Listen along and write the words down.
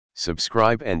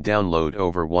Subscribe and download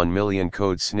over 1 million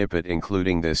code snippet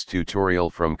including this tutorial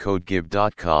from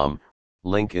codegive.com,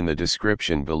 link in the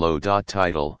description below.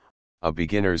 Title: A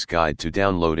Beginner's Guide to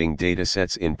Downloading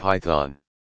Datasets in Python.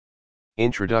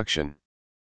 Introduction.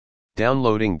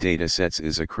 Downloading datasets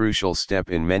is a crucial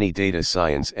step in many data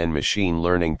science and machine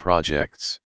learning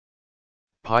projects.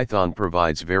 Python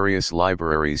provides various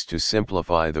libraries to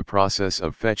simplify the process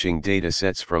of fetching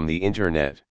datasets from the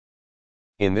internet.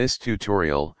 In this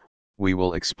tutorial, we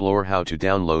will explore how to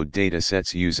download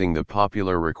datasets using the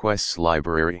popular requests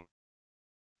library.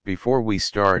 Before we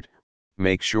start,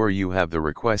 make sure you have the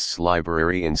requests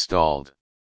library installed.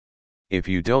 If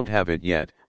you don't have it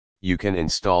yet, you can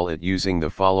install it using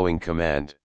the following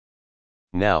command.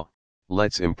 Now,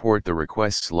 let's import the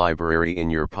requests library in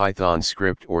your Python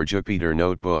script or Jupyter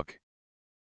notebook.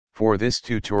 For this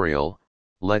tutorial,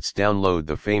 let's download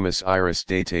the famous iris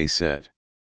dataset.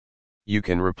 You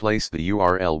can replace the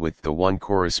URL with the one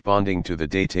corresponding to the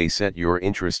dataset you're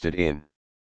interested in.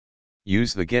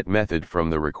 Use the get method from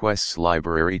the requests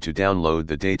library to download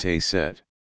the dataset.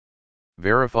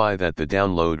 Verify that the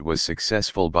download was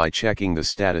successful by checking the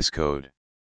status code.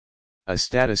 A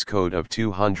status code of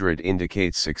 200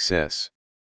 indicates success.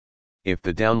 If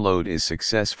the download is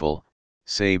successful,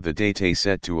 save the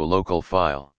dataset to a local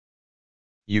file.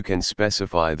 You can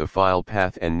specify the file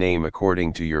path and name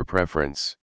according to your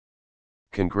preference.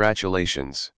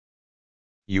 Congratulations!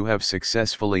 You have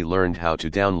successfully learned how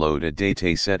to download a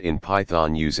dataset in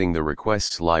Python using the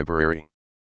requests library.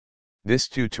 This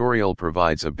tutorial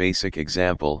provides a basic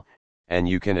example, and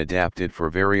you can adapt it for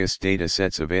various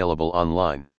datasets available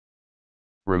online.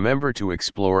 Remember to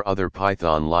explore other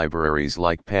Python libraries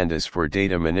like pandas for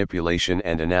data manipulation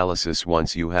and analysis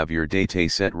once you have your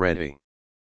dataset ready.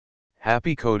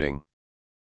 Happy coding!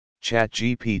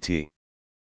 ChatGPT.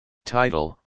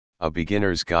 Title: A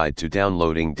Beginner's Guide to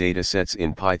Downloading Datasets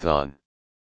in Python.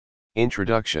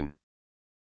 Introduction.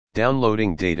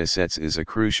 Downloading datasets is a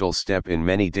crucial step in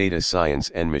many data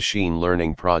science and machine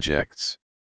learning projects.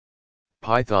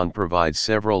 Python provides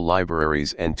several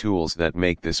libraries and tools that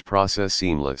make this process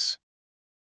seamless.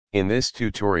 In this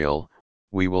tutorial,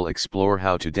 we will explore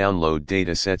how to download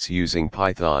datasets using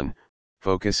Python,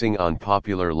 focusing on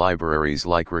popular libraries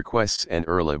like requests and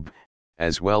erlib,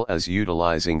 as well as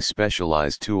utilizing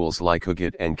specialized tools like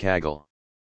Hugget and Kaggle.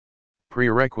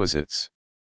 Prerequisites.